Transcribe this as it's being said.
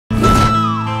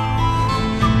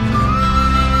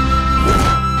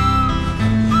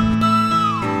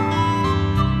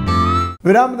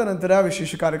ವಿರಾಮದ ನಂತರ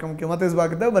ವಿಶೇಷ ಕಾರ್ಯಕ್ರಮಕ್ಕೆ ಮತ್ತೆ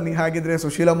ಸ್ವಾಗತ. ಬನ್ನಿ, ಹಾಗಿದ್ರೆ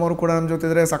ಸುಶೀಲಮ್ಮ ಅವರು ಕೂಡ ನಮ್ಮ ಜೊತೆ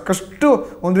ಇದ್ದಾರೆ. ಸಾಕಷ್ಟು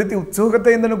ಒಂದು ರೀತಿ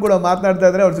ಉತ್ಸುಕತೆಯಿಂದನೂ ಕೂಡ ಮಾತನಾಡ್ತಾ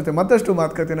ಇದ್ದಾರೆ. ಅವ್ರ ಜೊತೆ ಮತ್ತಷ್ಟು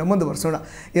ಮಾತುಕತೆಯನ್ನು ಮುಂದುವರಿಸೋಣ.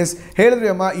 ಎಸ್, ಹೇಳಿದ್ರಿ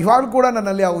ಅಮ್ಮ, ಇವಾಗ ಕೂಡ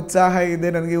ನನ್ನಲ್ಲಿ ಆ ಉತ್ಸಾಹ ಇದೆ,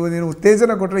 ನನಗೆ ನೀನು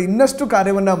ಉತ್ತೇಜನ ಕೊಟ್ಟರೆ ಇನ್ನಷ್ಟು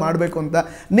ಕಾರ್ಯವನ್ನು ಮಾಡಬೇಕು ಅಂತ.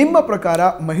 ನಿಮ್ಮ ಪ್ರಕಾರ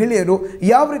ಮಹಿಳೆಯರು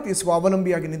ಯಾವ ರೀತಿ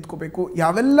ಸ್ವಾವಲಂಬಿಯಾಗಿ ನಿಂತ್ಕೋಬೇಕು,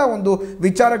 ಯಾವೆಲ್ಲ ಒಂದು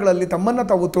ವಿಚಾರಗಳಲ್ಲಿ ತಮ್ಮನ್ನು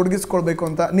ತಾವು ತೊಡಗಿಸ್ಕೊಳ್ಬೇಕು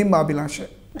ಅಂತ ನಿಮ್ಮ ಅಭಿಲಾಷೆ?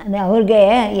 ಅದೇ, ಅವ್ರಿಗೆ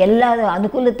ಎಲ್ಲ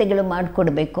ಅನುಕೂಲತೆಗಳು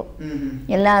ಮಾಡಿಕೊಡ್ಬೇಕು.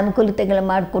 ಎಲ್ಲ ಅನುಕೂಲತೆಗಳು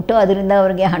ಮಾಡಿಕೊಟ್ಟು ಅದರಿಂದ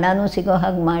ಅವ್ರಿಗೆ ಹಣನೂ ಸಿಗೋ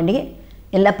ಹಾಗೆ ಮಾಡಿ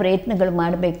ಎಲ್ಲ ಪ್ರಯತ್ನಗಳು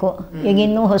ಮಾಡಬೇಕು. ಈಗ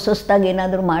ಇನ್ನೂ ಹೊಸದಾಗಿ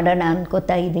ಏನಾದರೂ ಮಾಡೋಣ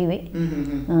ಅನ್ಕೋತಾ ಇದ್ದೀವಿ.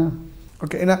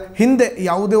 ಓಕೆ, ಇನ್ನು ಹಿಂದೆ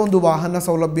ಯಾವುದೇ ಒಂದು ವಾಹನ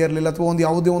ಸೌಲಭ್ಯ ಇರಲಿಲ್ಲ ಅಥವಾ ಒಂದು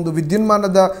ಯಾವುದೇ ಒಂದು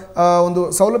ವಿದ್ಯುನ್ಮಾನದ ಒಂದು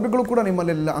ಸೌಲಭ್ಯಗಳು ಕೂಡ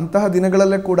ನಿಮ್ಮಲ್ಲಿಲ್ಲ. ಅಂತಹ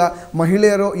ದಿನಗಳಲ್ಲೇ ಕೂಡ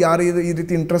ಮಹಿಳೆಯರು ಯಾರು ಈ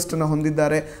ರೀತಿ ಇಂಟ್ರೆಸ್ಟನ್ನು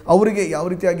ಹೊಂದಿದ್ದಾರೆ ಅವರಿಗೆ ಯಾವ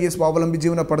ರೀತಿಯಾಗಿ ಸ್ವಾವಲಂಬಿ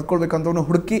ಜೀವನ ಪಡ್ಕೊಳ್ಬೇಕಂತ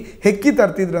ಹುಡುಕಿ ಹೆಕ್ಕಿ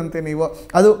ತರ್ತಿದ್ರಂತೆ ನೀವು.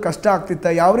 ಅದು ಕಷ್ಟ ಆಗ್ತಿತ್ತ?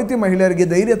 ಯಾವ ರೀತಿ ಮಹಿಳೆಯರಿಗೆ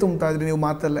ಧೈರ್ಯ ತುಂಬ್ತಾ ಇದ್ರಿ ನೀವು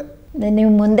ಮಾತಲ್ಲೇ? ನೀವು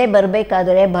ಮುಂದೆ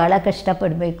ಬರಬೇಕಾದ್ರೆ ಭಾಳ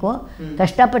ಕಷ್ಟಪಡಬೇಕು.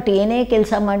 ಕಷ್ಟಪಟ್ಟು ಏನೇ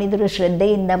ಕೆಲಸ ಮಾಡಿದರೂ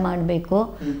ಶ್ರದ್ಧೆಯಿಂದ ಮಾಡಬೇಕು.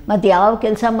 ಮತ್ತು ಯಾವ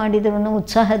ಕೆಲಸ ಮಾಡಿದ್ರೂ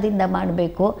ಉತ್ಸಾಹದಿಂದ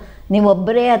ಮಾಡಬೇಕು.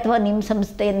 ನೀವೊಬ್ಬರೇ ಅಥವಾ ನಿಮ್ಮ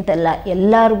ಸಂಸ್ಥೆ ಅಂತಲ್ಲ,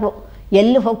 ಎಲ್ಲರಿಗೂ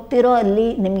ಎಲ್ಲಿ ಹೋಗ್ತಿರೋ ಅಲ್ಲಿ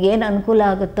ನಿಮಗೇನು ಅನುಕೂಲ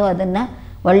ಆಗುತ್ತೋ ಅದನ್ನು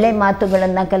ಒಳ್ಳೆ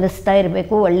ಮಾತುಗಳನ್ನು ಕಲಿಸ್ತಾ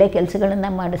ಇರಬೇಕು, ಒಳ್ಳೆ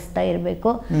ಕೆಲಸಗಳನ್ನು ಮಾಡಿಸ್ತಾ ಇರಬೇಕು.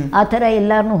 ಆ ಥರ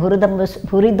ಎಲ್ಲರನ್ನೂ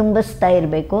ಹುರಿದುಂಬಿಸ್ತಾ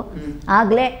ಇರಬೇಕು.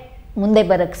 ಆಗಲೇ ಮುಂದೆ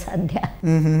ಬರೋಕ್ಕೆ ಸಾಧ್ಯ.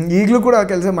 ಈಗಲೂ ಕೂಡ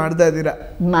ಕೆಲಸ ಮಾಡ್ತಾ ಇದ್ದೀರಾ?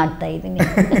 ಮಾಡ್ತಾ ಇದ್ದೀನಿ.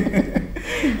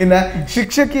 ಇನ್ನು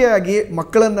ಶಿಕ್ಷಕಿಯಾಗಿ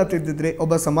ಮಕ್ಕಳನ್ನು ತಿದ್ದಿದ್ರಿ,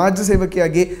 ಒಬ್ಬ ಸಮಾಜ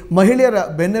ಸೇವಕಿಯಾಗಿ ಮಹಿಳೆಯರ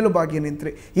ಬೆನ್ನೆಲುಬಾಗಿ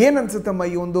ನಿಂತ್ರಿ. ಏನು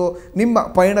ಅನ್ಸುತ್ತಮ್ಮ ಈ ಒಂದು ನಿಮ್ಮ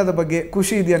ಪಯಣದ ಬಗ್ಗೆ?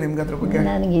 ಖುಷಿ ಇದೆಯಾ ನಿಮ್ಗೆ ಅದ್ರ ಬಗ್ಗೆ?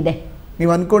 ನನಗಿದೆ.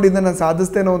 ನೀವು ಅನ್ಕೊಂಡಿದ್ದ ನಾನು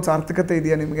ಸಾಧಿಸ್ತೇನೋ ಒಂದು ಸಾರ್ಥಕತೆ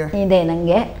ಇದೆಯಾ ನಿಮಗೆ? ಇದೆ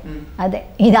ನನಗೆ. ಅದೇ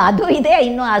ಅದು ಇದೆ,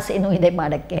 ಇನ್ನೂ ಆಸೆನೂ ಇದೆ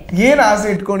ಮಾಡೋಕ್ಕೆ. ಏನು ಆಸೆ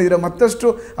ಇಟ್ಕೊಂಡಿದ್ದೀರಾ? ಮತ್ತಷ್ಟು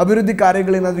ಅಭಿವೃದ್ಧಿ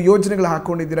ಕಾರ್ಯಗಳೇನಾದರೂ ಯೋಜನೆಗಳು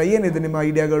ಹಾಕೊಂಡಿದ್ದೀರಾ? ಏನಿದೆ ನಿಮ್ಮ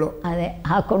ಐಡಿಯಾಗಳು? ಅದೇ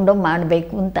ಹಾಕೊಂಡು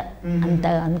ಮಾಡಬೇಕು ಅಂತ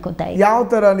ಅನ್ಕೋತಾ ಇದ್ದೀನಿ. ಯಾವ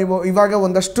ಥರ ನೀವು ಇವಾಗ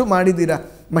ಒಂದಷ್ಟು ಮಾಡಿದ್ದೀರಾ?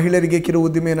 ಮಹಿಳೆಯರಿಗೆ ಕಿರು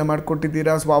ಉದ್ದಿಮೆಯನ್ನು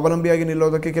ಮಾಡಿಕೊಟ್ಟಿದ್ದೀರಾ, ಸ್ವಾವಲಂಬಿಯಾಗಿ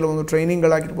ನಿಲ್ಲೋದಕ್ಕೆ ಕೆಲವೊಂದು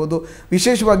ಟ್ರೈನಿಂಗ್ಗಳಾಗಿರ್ಬೋದು,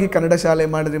 ವಿಶೇಷವಾಗಿ ಕನ್ನಡ ಶಾಲೆ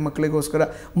ಮಾಡಿದ್ರಿ ಮಕ್ಕಳಿಗೋಸ್ಕರ.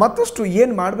 ಮತ್ತಷ್ಟು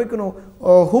ಏನು ಮಾಡಬೇಕು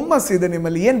ಹುಮ್ಮಸ್ಸಿದೆ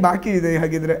ನಿಮ್ಮಲ್ಲಿ? ಏನು ಬಾಕಿ ಇದೆ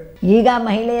ಹಾಗಿದ್ರೆ? ಈಗ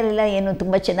ಮಹಿಳೆಯರೆಲ್ಲ ಏನು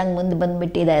ತುಂಬ ಚೆನ್ನಾಗಿ ಮುಂದೆ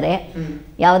ಬಂದುಬಿಟ್ಟಿದ್ದಾರೆ.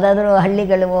 ಯಾವುದಾದ್ರೂ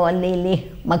ಹಳ್ಳಿಗಳು ಅಲ್ಲಿ ಇಲ್ಲಿ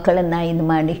ಮಕ್ಕಳನ್ನು ಇದು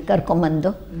ಮಾಡಿ ಕರ್ಕೊಂಬಂದು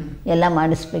ಎಲ್ಲ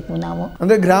ಮಾಡಿಸ್ಬೇಕು ನಾವು.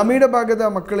 ಅಂದರೆ ಗ್ರಾಮೀಣ ಭಾಗದ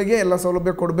ಮಕ್ಕಳಿಗೆ ಎಲ್ಲ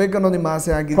ಸೌಲಭ್ಯ ಕೊಡಬೇಕು ಅನ್ನೋ ನಿಮ್ಮ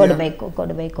ಆಸೆ ಆಗಿದೆ?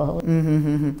 ಕೊಡಬೇಕು.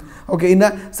 ಓಕೆ, ಇನ್ನು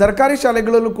ಸರ್ಕಾರಿ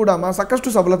ಶಾಲೆಗಳಲ್ಲೂ ಕೂಡ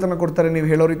ಸಾಕಷ್ಟು ಸವಲತ್ತನ್ನು ಕೊಡ್ತಾರೆ. ನೀವು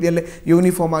ಹೇಳೋ ರೀತಿಯಲ್ಲಿ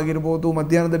ಯೂನಿಫಾರ್ಮ್ ಆಗಿರ್ಬೋದು,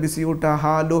 ಮಧ್ಯಾಹ್ನದ ಬಿಸಿ ಊಟ,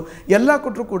 ಹಾಲು ಎಲ್ಲ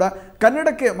ಕೊಟ್ಟರು ಕೂಡ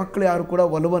ಕನ್ನಡಕ್ಕೆ ಮಕ್ಕಳು ಯಾರು ಕೂಡ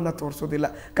ಒಲವನ್ನು ತೋರಿಸೋದಿಲ್ಲ.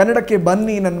 ಕನ್ನಡಕ್ಕೆ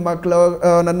ಬನ್ನಿ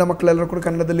ನನ್ನ ಮಕ್ಕಳೆಲ್ಲರೂ ಕೂಡ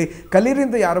ಕನ್ನಡದಲ್ಲಿ ಕಲೀರಿ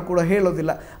ಅಂತ ಯಾರು ಕೂಡ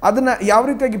ಹೇಳೋದಿಲ್ಲ. ಅದನ್ನು ಯಾವ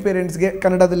ರೀತಿಯಾಗಿ ಪೇರೆಂಟ್ಸ್ಗೆ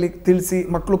ಕನ್ನಡದಲ್ಲಿ ತಿಳಿಸಿ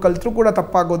ಮಕ್ಕಳು ಕಲಿತರೂ ಕೂಡ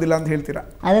ತಪ್ಪಾಗೋದಿಲ್ಲ ಅಂತ ಹೇಳ್ತೀರಾ?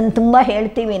 ಅದನ್ನು ತುಂಬ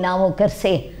ಹೇಳ್ತೀವಿ ನಾವು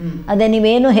ಕರೆಸಿ. ಅದೇ,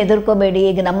 ನೀವೇನು ಹೆದರ್ಕೋಬೇಡಿ.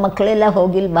 ಈಗ ನಮ್ಮ ಮಕ್ಕಳೆಲ್ಲ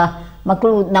ಹೋಗಿಲ್ವಾ,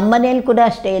 ಮಕ್ಕಳು ನಮ್ಮ ಮನೇಲಿ ಕೂಡ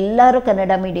ಅಷ್ಟೇ ಎಲ್ಲರೂ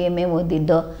ಕನ್ನಡ ಮೀಡಿಯಮೇ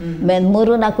ಓದಿದ್ದು.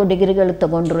 3-4 ಡಿಗ್ರಿಗಳು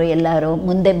ತೊಗೊಂಡ್ರು, ಎಲ್ಲರೂ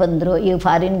ಮುಂದೆ ಬಂದರು. ಈಗ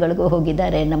ಫಾರಿನ್ಗಳಿಗೂ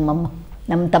ಹೋಗಿದ್ದಾರೆ.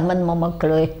 ನಮ್ಮ ತಮ್ಮನ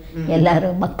ಮೊಮ್ಮಕ್ಕಳು ಎಲ್ಲರೂ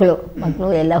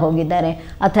ಮಕ್ಕಳು ಎಲ್ಲ ಹೋಗಿದ್ದಾರೆ.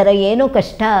 ಆ ಥರ ಏನೂ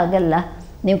ಕಷ್ಟ ಆಗಲ್ಲ.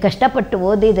 ನೀವು ಕಷ್ಟಪಟ್ಟು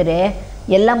ಓದಿದರೆ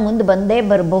ಎಲ್ಲ ಮುಂದೆ ಬಂದೇ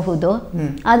ಬರಬಹುದು.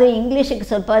 ಆದರೆ ಇಂಗ್ಲೀಷಿಗೆ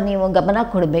ಸ್ವಲ್ಪ ನೀವು ಗಮನ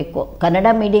ಕೊಡಬೇಕು. ಕನ್ನಡ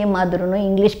ಮೀಡಿಯಮ್ ಆದ್ರೂ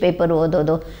ಇಂಗ್ಲೀಷ್ ಪೇಪರ್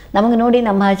ಓದೋದು. ನಮಗೆ ನೋಡಿ,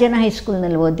 ನಮ್ಮ ಮಹಾಜನ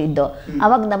ಹೈಸ್ಕೂಲ್ನಲ್ಲಿ ಓದಿದ್ದು.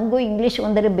 ಆವಾಗ ನಮಗೂ ಇಂಗ್ಲೀಷ್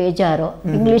ಅಂದರೆ ಬೇಜಾರು.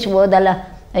 ಇಂಗ್ಲೀಷ್ ಓದಲ್ಲ,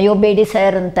 ಅಯ್ಯೋ ಬೇಡಿ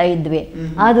ಸರ್ ಅಂತ ಇದ್ವಿ.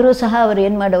 ಆದರೂ ಸಹ ಅವ್ರು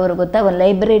ಏನು ಮಾಡೋರು ಗೊತ್ತಾ, ಒಂದು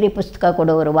ಲೈಬ್ರರಿ ಪುಸ್ತಕ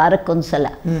ಕೊಡೋರು ವಾರಕ್ಕೊಂದ್ಸಲ.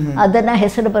 ಅದನ್ನು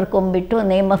ಹೆಸರು ಬರ್ಕೊಂಡ್ಬಿಟ್ಟು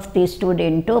ನೇಮ್ ಆಫ್ ದಿ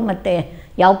ಸ್ಟೂಡೆಂಟು ಮತ್ತು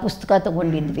ಯಾವ ಪುಸ್ತಕ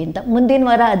ತೊಗೊಂಡಿದ್ವಿ ಅಂತ ಮುಂದಿನ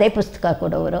ವಾರ ಅದೇ ಪುಸ್ತಕ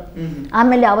ಕೊಡೋರು.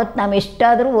 ಆಮೇಲೆ ಅವತ್ತು ನಾವು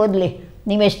ಎಷ್ಟಾದರೂ ಓದಲಿ,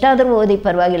 ನೀವು ಎಷ್ಟಾದರೂ ಓದಿ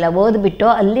ಪರವಾಗಿಲ್ಲ, ಓದ್ಬಿಟ್ಟು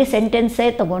ಅಲ್ಲಿ ಸೆಂಟೆನ್ಸೇ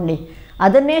ತೊಗೊಂಡು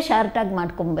ಅದನ್ನೇ ಶಾರ್ಟಾಗಿ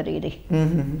ಮಾಡ್ಕೊಂಬರೀರಿ.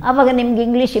 ಆವಾಗ ನಿಮ್ಗೆ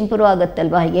ಇಂಗ್ಲೀಷ್ ಇಂಪ್ರೂವ್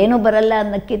ಆಗುತ್ತಲ್ವ. ಏನೂ ಬರಲ್ಲ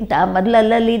ಅನ್ನೋಕ್ಕಿಂತ ಮೊದಲು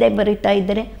ಅಲ್ಲಲ್ಲಿದೆ ಬರೀತಾ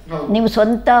ಇದ್ದರೆ ನೀವು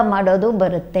ಸ್ವಂತ ಮಾಡೋದು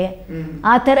ಬರುತ್ತೆ.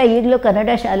 ಆ ಥರ ಈಗಲೂ ಕನ್ನಡ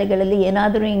ಶಾಲೆಗಳಲ್ಲಿ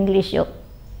ಏನಾದರೂ ಇಂಗ್ಲೀಷು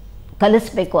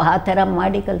ಕಲಿಸ್ಬೇಕು. ಆ ಥರ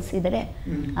ಮಾಡಿ ಕಲಿಸಿದರೆ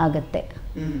ಆಗತ್ತೆ.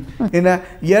 ಇನ್ನು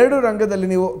 2 ರಂಗದಲ್ಲಿ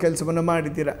ನೀವು ಕೆಲಸವನ್ನು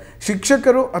ಮಾಡಿದ್ದೀರಾ,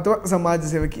 ಶಿಕ್ಷಕರು ಅಥವಾ ಸಮಾಜ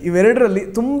ಸೇವಕಿ. ಇವೆರಡರಲ್ಲಿ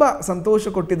ತುಂಬ ಸಂತೋಷ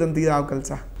ಕೊಟ್ಟಿದ್ದಂಥ ಯಾವ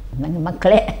ಕೆಲಸ? ನನ್ನ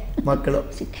ಮಕ್ಕಳು.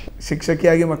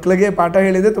 ಶಿಕ್ಷಕಿಯಾಗಿ ಮಕ್ಕಳಿಗೆ ಪಾಠ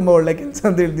ಹೇಳಿದೆ ತುಂಬ ಒಳ್ಳೆಯ ಕೆಲಸ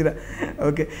ಅಂತ ಹೇಳ್ತೀರಾ.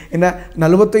 ಓಕೆ, ಇನ್ನು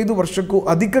 45 ವರ್ಷಕ್ಕೂ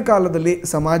ಅಧಿಕ ಕಾಲದಲ್ಲಿ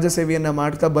ಸಮಾಜ ಸೇವೆಯನ್ನು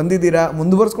ಮಾಡ್ತಾ ಬಂದಿದ್ದೀರಾ.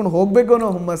 ಮುಂದುವರ್ಸ್ಕೊಂಡು ಹೋಗಬೇಕು ಅನ್ನೋ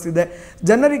ಹುಮ್ಮಸ್ಸಿದೆ.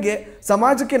 ಜನರಿಗೆ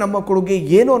ಸಮಾಜಕ್ಕೆ ನಮ್ಮ ಕೊಡುಗೆ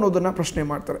ಏನು ಅನ್ನೋದನ್ನು ಪ್ರಶ್ನೆ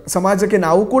ಮಾಡ್ತಾರೆ. ಸಮಾಜಕ್ಕೆ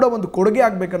ನಾವು ಕೂಡ ಒಂದು ಕೊಡುಗೆ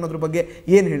ಆಗಬೇಕು ಅನ್ನೋದ್ರ ಬಗ್ಗೆ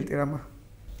ಏನು ಹೇಳ್ತೀರಮ್ಮ?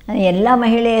 ಎಲ್ಲ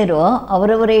ಮಹಿಳೆಯರು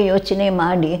ಅವರವರೇ ಯೋಚನೆ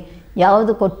ಮಾಡಿ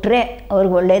ಯಾವುದು ಕೊಟ್ಟರೆ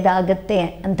ಅವ್ರಿಗೆ ಒಳ್ಳೆಯದಾಗತ್ತೆ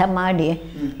ಅಂತ ಮಾಡಿ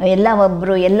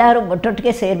ಎಲ್ಲರೂ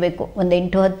ಒಟ್ಟೊಟ್ಟಿಗೆ ಸೇರಬೇಕು. ಒಂದು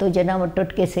 8-10 ಜನ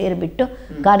ಒಟ್ಟೊಟ್ಟಿಗೆ ಸೇರಿಬಿಟ್ಟು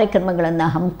ಕಾರ್ಯಕ್ರಮಗಳನ್ನು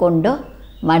ಹಮ್ಮಿಕೊಂಡು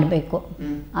ಮಾಡಬೇಕು.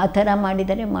 ಆ ಥರ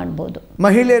ಮಾಡಿದರೆ ಮಾಡ್ಬೋದು.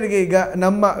 ಮಹಿಳೆಯರಿಗೆ ಈಗ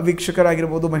ನಮ್ಮ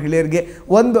ವೀಕ್ಷಕರಾಗಿರ್ಬೋದು, ಮಹಿಳೆಯರಿಗೆ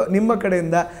ಒಂದು ನಿಮ್ಮ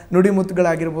ಕಡೆಯಿಂದ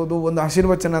ನುಡಿಮುತ್ತುಗಳಾಗಿರ್ಬೋದು, ಒಂದು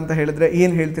ಆಶೀರ್ವಚನ ಅಂತ ಹೇಳಿದ್ರೆ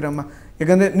ಏನು ಹೇಳ್ತೀರಮ್ಮ?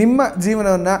 ಯಾಕಂದರೆ ನಿಮ್ಮ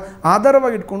ಜೀವನವನ್ನು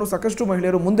ಆಧಾರವಾಗಿ ಇಟ್ಕೊಂಡು ಸಾಕಷ್ಟು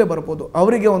ಮಹಿಳೆಯರು ಮುಂದೆ ಬರ್ಬೋದು.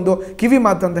 ಅವರಿಗೆ ಒಂದು ಕಿವಿ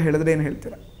ಮಾತು ಅಂತ ಹೇಳಿದ್ರೆ ಏನು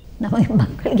ಹೇಳ್ತೀರಾ? ನಮಗೆ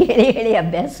ಮಕ್ಕಳಿಗೆ ಹೇಳಿ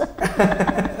ಅಭ್ಯಾಸ.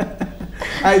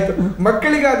 ಆಯ್ತು,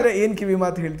 ಮಕ್ಕಳಿಗಾದ್ರೆ ಏನ್ ಕಿವಿ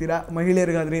ಮಾತು ಹೇಳ್ತೀರಾ,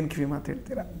 ಮಹಿಳೆಯರಿಗಾದ್ರೆ ಏನ್ ಕಿವಿ ಮಾತು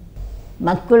ಹೇಳ್ತೀರಾ?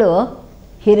 ಮಕ್ಕಳು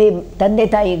ತಂದೆ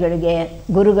ತಾಯಿಗಳಿಗೆ,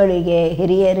 ಗುರುಗಳಿಗೆ,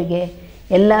 ಹಿರಿಯರಿಗೆ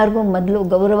ಎಲ್ಲರಿಗೂ ಮೊದಲು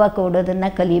ಗೌರವ ಕೊಡೋದನ್ನು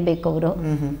ಕಲಿಬೇಕು ಅವರು.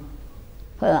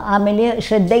 ಆಮೇಲೆ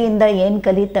ಶ್ರದ್ಧೆಯಿಂದ ಏನು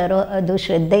ಕಲಿತಾರೋ ಅದು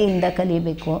ಶ್ರದ್ಧೆಯಿಂದ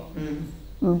ಕಲಿಬೇಕು.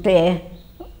 ಮತ್ತು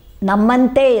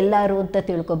ನಮ್ಮಂತೆ ಎಲ್ಲರೂ ಅಂತ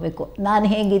ತಿಳ್ಕೊಬೇಕು. ನಾನು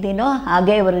ಹೇಗಿದ್ದೀನೋ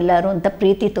ಹಾಗೆ ಅವರೆಲ್ಲರೂ ಅಂತ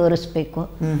ಪ್ರೀತಿ ತೋರಿಸ್ಬೇಕು.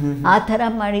 ಆ ಥರ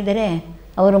ಮಾಡಿದರೆ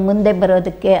ಅವರು ಮುಂದೆ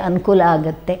ಬರೋದಕ್ಕೆ ಅನುಕೂಲ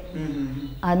ಆಗುತ್ತೆ.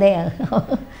 ಅದೇ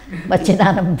ವಚನ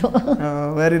ನಮ್ಮದು.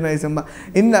 ವೆರಿ ನೈಸ್ ಅಮ್ಮ.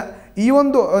 ಇನ್ನು ಈ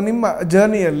ಒಂದು ನಿಮ್ಮ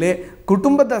ಜರ್ನಿಯಲ್ಲಿ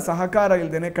ಕುಟುಂಬದ ಸಹಕಾರ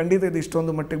ಇಲ್ಲದೇನೆ ಖಂಡಿತ ಇದು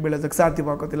ಇಷ್ಟೊಂದು ಮಟ್ಟಿಗೆ ಬೆಳೆಯೋದಕ್ಕೆ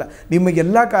ಸಾಧ್ಯವಾಗೋದಿಲ್ಲ. ನಿಮ್ಮ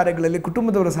ಎಲ್ಲ ಕಾರ್ಯಗಳಲ್ಲಿ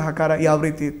ಕುಟುಂಬದವರ ಸಹಕಾರ ಯಾವ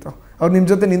ರೀತಿ ಇತ್ತು? ಅವ್ರು ನಿಮ್ಮ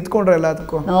ಜೊತೆ ನಿಂತ್ಕೊಂಡ್ರೆ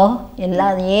ಎಲ್ಲದಕ್ಕೂ? ಎಲ್ಲ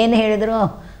ಏನು ಹೇಳಿದ್ರು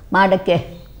ಮಾಡೋಕ್ಕೆ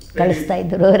ಕಳಿಸ್ತಾ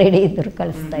ಇದ್ದರು, ರೆಡಿ ಇದ್ದರು,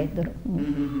 ಕಳಿಸ್ತಾ ಇದ್ದರು.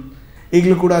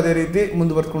 ಈಗಲೂ ಕೂಡ ಅದೇ ರೀತಿ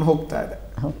ಮುಂದುವರ್ಸ್ಕೊಂಡು ಹೋಗ್ತಾ ಇದೆ.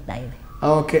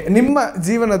 ಓಕೆ, ನಿಮ್ಮ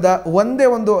ಜೀವನದ ಒಂದೇ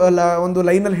ಒಂದು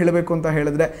ಲೈನಲ್ಲಿ ಹೇಳಬೇಕು ಅಂತ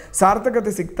ಹೇಳಿದ್ರೆ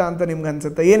ಸಾರ್ಥಕತೆ ಸಿಗ್ತಾ ಅಂತ ನಿಮ್ಗೆ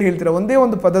ಅನ್ಸುತ್ತೆ? ಏನು ಹೇಳ್ತೀರಾ? ಒಂದೇ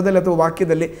ಒಂದು ಪದದಲ್ಲಿ ಅಥವಾ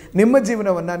ವಾಕ್ಯದಲ್ಲಿ ನಿಮ್ಮ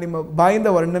ಜೀವನವನ್ನು ನಿಮ್ಮ ಬಾಯಿಂದ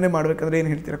ವರ್ಣನೆ ಮಾಡಬೇಕಂದ್ರೆ ಏನು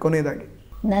ಹೇಳ್ತೀರಾ ಕೊನೆಯದಾಗಿ?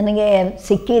 ನನಗೆ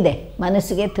ಸಿಕ್ಕಿದೆ,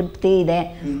 ಮನಸ್ಸಿಗೆ ತೃಪ್ತಿ ಇದೆ.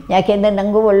 ಯಾಕೆಂದರೆ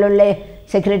ನನಗೂ ಒಳ್ಳೊಳ್ಳೆ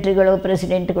ಸೆಕ್ರೆಟ್ರಿಗಳು,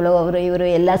 ಪ್ರೆಸಿಡೆಂಟ್ಗಳು, ಅವರು ಇವರು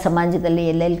ಎಲ್ಲ ಸಮಾಜದಲ್ಲಿ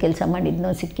ಎಲ್ಲೆಲ್ಲಿ ಕೆಲಸ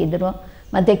ಮಾಡಿದ್ನೋ ಸಿಕ್ಕಿದ್ರು.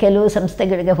 ಮತ್ತು ಕೆಲವು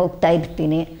ಸಂಸ್ಥೆಗಳಿಗೆ ಹೋಗ್ತಾ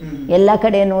ಇರ್ತೀನಿ. ಎಲ್ಲ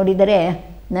ಕಡೆ ನೋಡಿದರೆ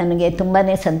ನನಗೆ ತುಂಬಾ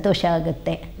ಸಂತೋಷ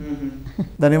ಆಗುತ್ತೆ.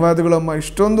 ಧನ್ಯವಾದಗಳಮ್ಮ.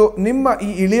 ಇಷ್ಟೊಂದು ನಿಮ್ಮ ಈ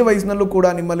ಇಳಿಯ ವಯಸ್ಸಿನಲ್ಲೂ ಕೂಡ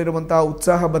ನಿಮ್ಮಲ್ಲಿರುವಂತಹ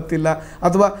ಉತ್ಸಾಹ ಬತ್ತಿಲ್ಲ,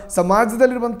 ಅಥವಾ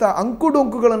ಸಮಾಜದಲ್ಲಿರುವಂಥ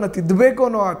ಅಂಕುಡೊಂಕುಗಳನ್ನು ತಿದ್ದಬೇಕು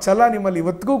ಅನ್ನೋ ಆ ಛಲ ನಿಮ್ಮಲ್ಲಿ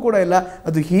ಇವತ್ತಿಗೂ ಕೂಡ ಇಲ್ಲ.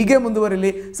 ಅದು ಹೀಗೆ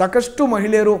ಮುಂದುವರಿಲಿ. ಸಾಕಷ್ಟು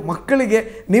ಮಹಿಳೆಯರು, ಮಕ್ಕಳಿಗೆ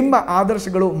ನಿಮ್ಮ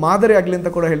ಆದರ್ಶಗಳು ಮಾದರಿ ಆಗಲಿ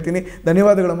ಅಂತ ಕೂಡ ಹೇಳ್ತೀನಿ.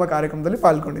 ಧನ್ಯವಾದಗಳಮ್ಮ ಕಾರ್ಯಕ್ರಮದಲ್ಲಿ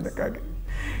ಪಾಲ್ಗೊಂಡಿದ್ದಕ್ಕಾಗಿ.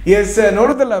 ಎಸ್,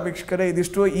 ನೋಡೋದಲ್ಲ ವೀಕ್ಷಕರೇ,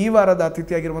 ಇದಿಷ್ಟು ಈ ವಾರದ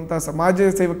ಅತಿಥಿಯಾಗಿರುವಂತಹ ಸಮಾಜ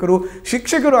ಸೇವಕರು,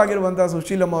 ಶಿಕ್ಷಕರು ಆಗಿರುವಂತಹ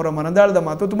ಸುಶೀಲಮ್ಮ ಅವರ ಮನದಾಳದ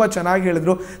ಮಾತು. ತುಂಬ ಚೆನ್ನಾಗಿ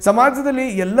ಹೇಳಿದ್ರು. ಸಮಾಜದಲ್ಲಿ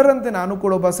ಎಲ್ಲರಂತೆ ನಾನು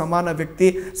ಕೂಡ ಒಬ್ಬ ಸಮಾನ ವ್ಯಕ್ತಿ,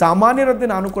 ಸಾಮಾನ್ಯರಂತೆ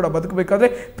ನಾನು ಕೂಡ ಬದುಕಬೇಕಾದ್ರೆ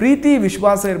ಪ್ರೀತಿ,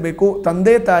 ವಿಶ್ವಾಸ ಇರಬೇಕು.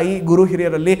 ತಂದೆ ತಾಯಿ, ಗುರು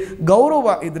ಹಿರಿಯರಲ್ಲಿ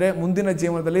ಗೌರವ ಇದ್ದರೆ ಮುಂದಿನ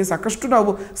ಜೀವನದಲ್ಲಿ ಸಾಕಷ್ಟು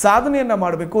ನಾವು ಸಾಧನೆಯನ್ನು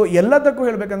ಮಾಡಬೇಕು. ಎಲ್ಲದಕ್ಕೂ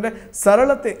ಹೇಳಬೇಕಂದ್ರೆ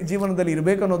ಸರಳತೆ ಜೀವನದಲ್ಲಿ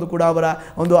ಇರಬೇಕು ಅನ್ನೋದು ಕೂಡ ಅವರ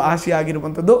ಒಂದು ಆಶಯ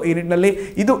ಆಗಿರುವಂಥದ್ದು. ಈ ನಿಟ್ಟಿನಲ್ಲಿ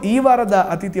ಇದು ಈ ವಾರದ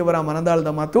ಅತಿಥಿಯವರ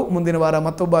ಮನದಾಳದ ಮಾತು. ಮುಂದಿನ ವಾರ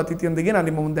ಮತ್ತೊಬ್ಬ ಅತಿಥಿಯೊಂದಿಗೆ ನಾನು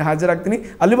ನಿಮ್ಮ ಮುಂದೆ ಹಾಜರಾಗ್ತೀನಿ.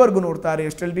 ಅಲ್ಲಿವರೆಗೂ ನೋಡ್ತಾರೆ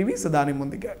ಯಷ್ಟೆಲ್ ಟಿವಿ, ಸದಾ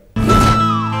ನಿಮ್ಮೊಂದಿಗೆ.